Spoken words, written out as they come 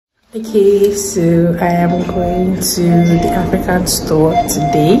Okay, so I am going to the African store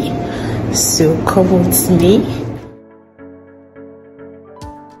today, so come with me.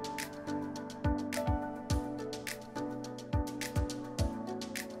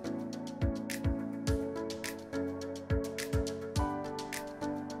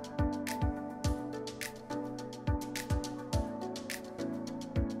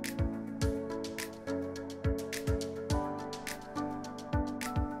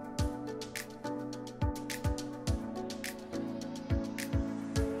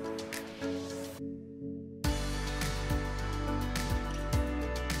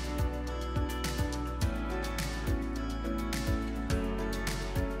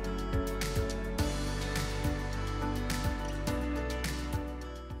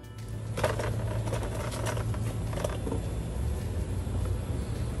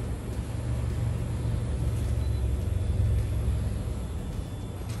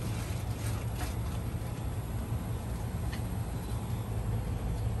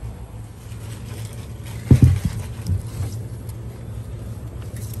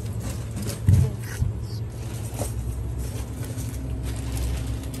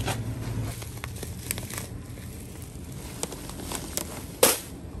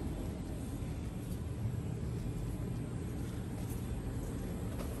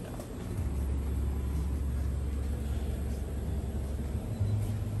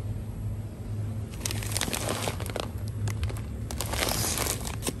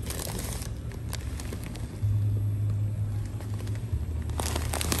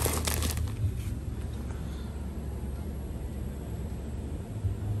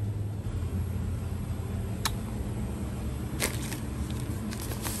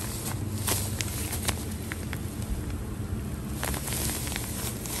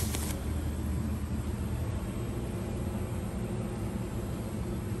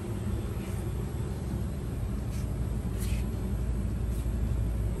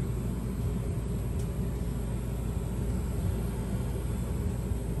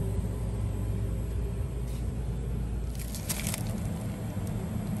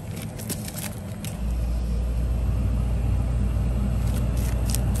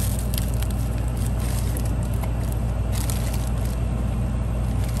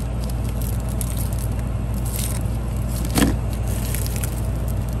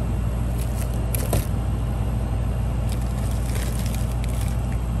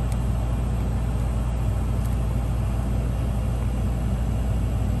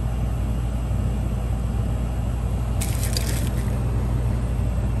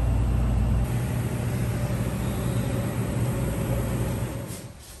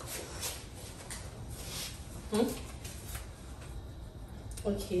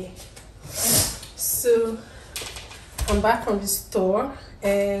 Okay, so I'm back from the store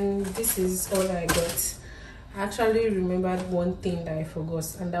and this is all I got. I actually remembered one thing that I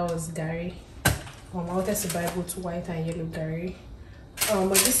forgot, and that was Gary. I wanted to buy both white and yellow Gary.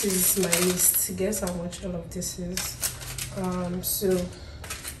 But this is my list. Guess how much all of this is. So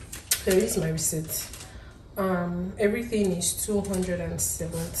there is my receipt. Everything is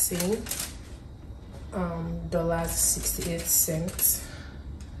 $217 $68.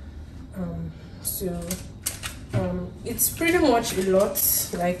 It's pretty much a lot.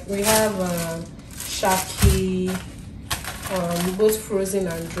 Like we have shaki, both frozen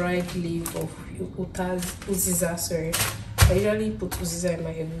and dried leaf of uziza. Sorry, I usually put uziza in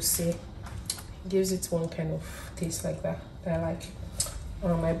my egusi. It gives it one kind of taste like that I like.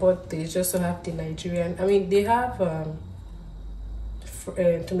 I bought they just have the Nigerian. I mean, they have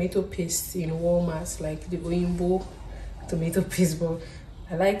tomato paste in Walmart, like the Oyinbo tomato paste, but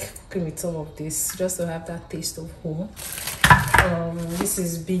I like cooking with some of this just to have that taste of home. This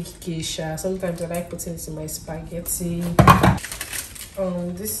is big geisha. Sometimes I like putting it in my spaghetti.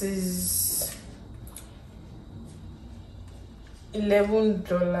 This is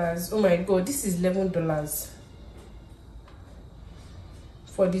 $11. Oh my god, this is $11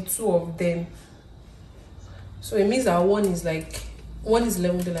 for the two of them. So it means that one is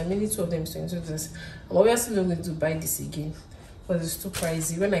 $11, maybe two of them is $22. I'm obviously not going to buy this again because it's too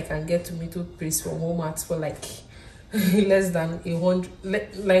pricey when I can get tomato paste from Walmart for like less than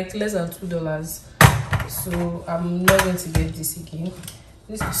 $2. So I'm not going to get this again.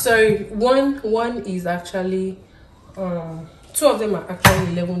 Sorry, one is actually two of them are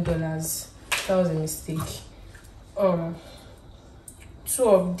actually $11. That was a mistake. Two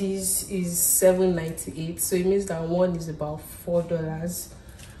of these is $7.98, so it means that one is about $4.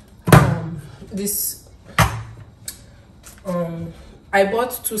 This I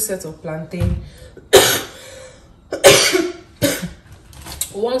bought 2 sets of plantain.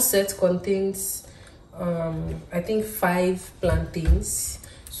 One set contains I think 5 plantains,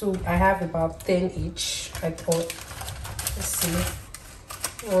 so I have about 10 each. I thought, let's see,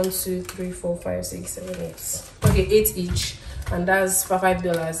 1 2 3 4 5 6 7 8, okay, 8 each, and that's for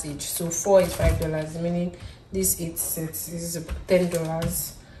 $5 each, so 4 is $5, meaning this 8 sets is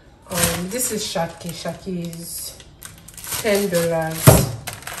 $10. This is shaki is $10.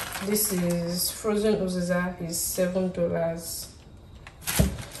 This is frozen uziza is $7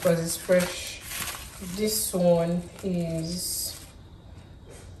 because it's fresh. This one is,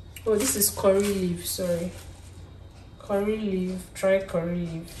 oh, this is curry leaf, sorry, curry leaf, dried curry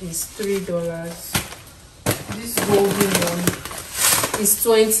leaf is $3. This golden one is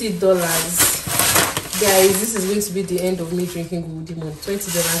 $20. Guys, this is going to be the end of me drinking golden one.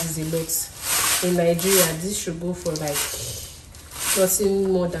 $20 is a lot. In Nigeria, this should go for like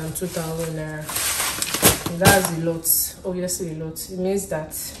nothing more than 2,000 naira. That's a lot, obviously a lot. It means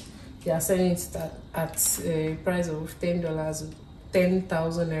that they are selling it at a price of $10,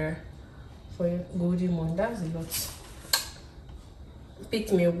 10,000 naira for golden one. That's a lot.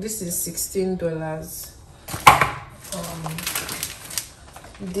 Peak milk, this is $16.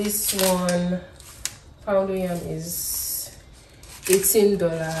 This one, pound yam, is $18.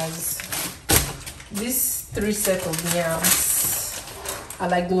 These 3 sets of yams are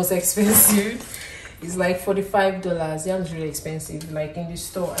like the most expensive. It's like $45. Yam is really expensive. Like in the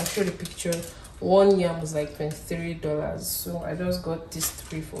store, I showed a picture. One yam was like $23. So I just got this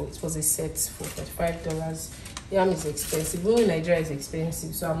 3 for, it was a set for $45. Yam is expensive. Even in Nigeria is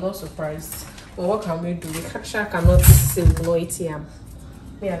expensive, so I'm not surprised. But what can we do? We cannot say we don't eat yam.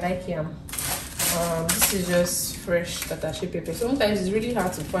 Me, I like yam. This is just fresh tatashi pepper. Sometimes it's really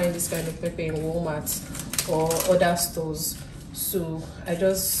hard to find this kind of pepper in Walmart or other stores, so I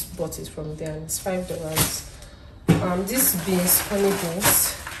just bought it from there, and it's $5. This beans, honey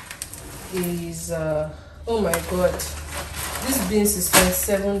beans, is oh my god, this beans is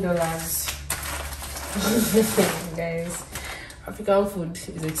 $27. Guys, African food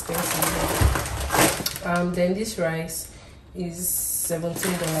is expensive. Then this rice is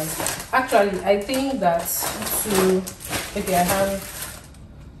 $17. Actually, I think that okay, I have,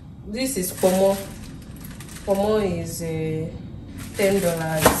 this is pomo. Pomo is $10.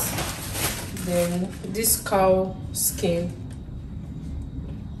 Then this cow skin,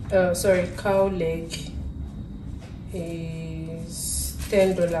 cow leg is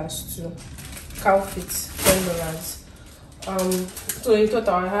 $10 too. Cow feet, $10. So in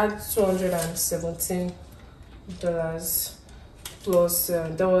total I had $217 plus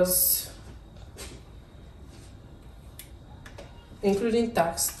there was, including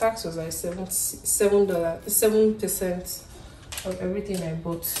tax was like $7% of everything I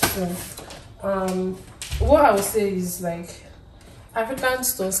bought. So what I would say is, like, African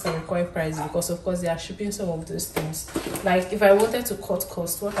stores can be quite pricey because of course they are shipping some of those things. Like if I wanted to cut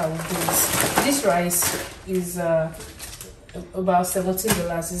cost, what I would do is, this rice is about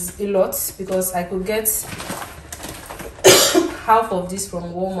 $17. Is a lot because I could get half of this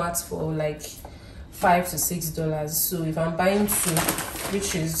from Walmart for like $5 to $6. So if I'm buying 2,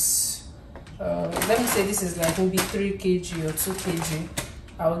 which is let me say this is like maybe 3 kg or 2 kg,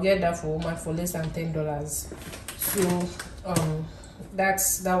 I will get that for Walmart for less than $10. So that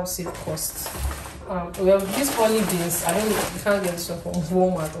will save cost. Well, these honey beans, I don't, you can't get this one from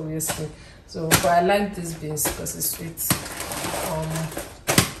Walmart obviously, so but I like these beans because it's sweet.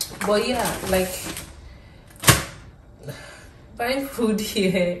 But yeah, like, buying food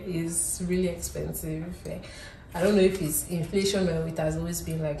here is really expensive. I don't know if it's inflation or it has always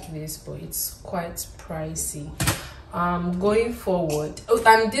been like this, but it's quite pricey. Going forward,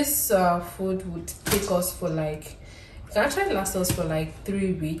 and this food would take us for like, it can actually last us for like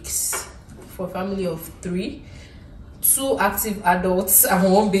 3 weeks for a family of 3, 2 active adults and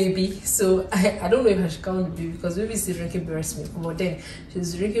 1 baby. So I don't know if I should count the baby because baby is still drinking breast milk, but then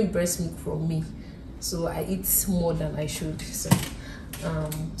she's drinking breast milk from me, so I eat more than I should.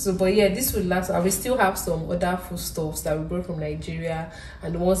 So but yeah, this will last. I will still have some other foodstuffs that we brought from Nigeria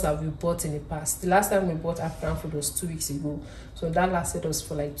and the ones that we bought in the past. The last time we bought African food was 2 weeks ago, so that lasted us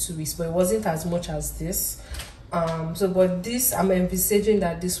for like 2 weeks, but it wasn't as much as this. So but this, I'm envisaging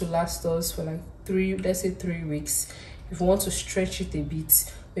that this will last us for like 3, let's say 3 weeks. If we want to stretch it a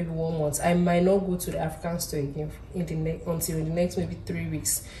bit, maybe 1 month. I might not go to the African store again until in the next maybe 3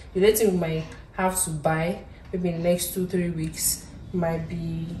 weeks. The next thing we might have to buy maybe in the next 2-3 weeks might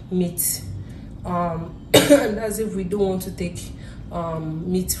be meat. And that's if we don't want to take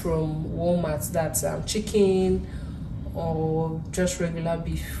meat from Walmart, that's chicken or just regular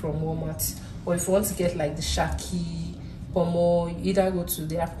beef from Walmart. Or if you want to get like the shaki, pomo, you either go to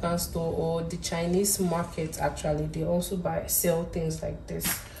the African store or the Chinese market. Actually, they also sell things like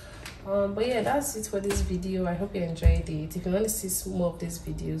this. But yeah, that's it for this video. I hope you enjoyed it. If you want to see more of these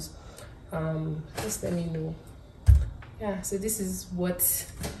videos, just let me know. Yeah, so this is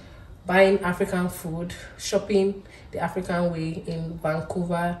what buying African food, shopping the African way in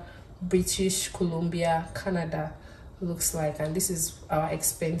Vancouver, British Columbia, Canada looks like. And this is our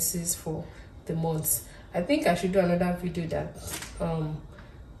expenses for the month. I think I should do another video that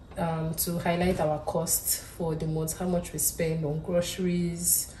to highlight our costs for the month, how much we spend on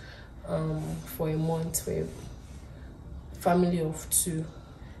groceries for a month for a family of 2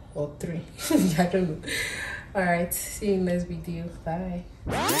 or 3. I don't know. All right, see you in the next video. Bye.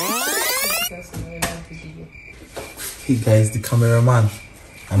 Hey guys, the cameraman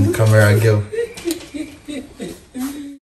and the camera girl.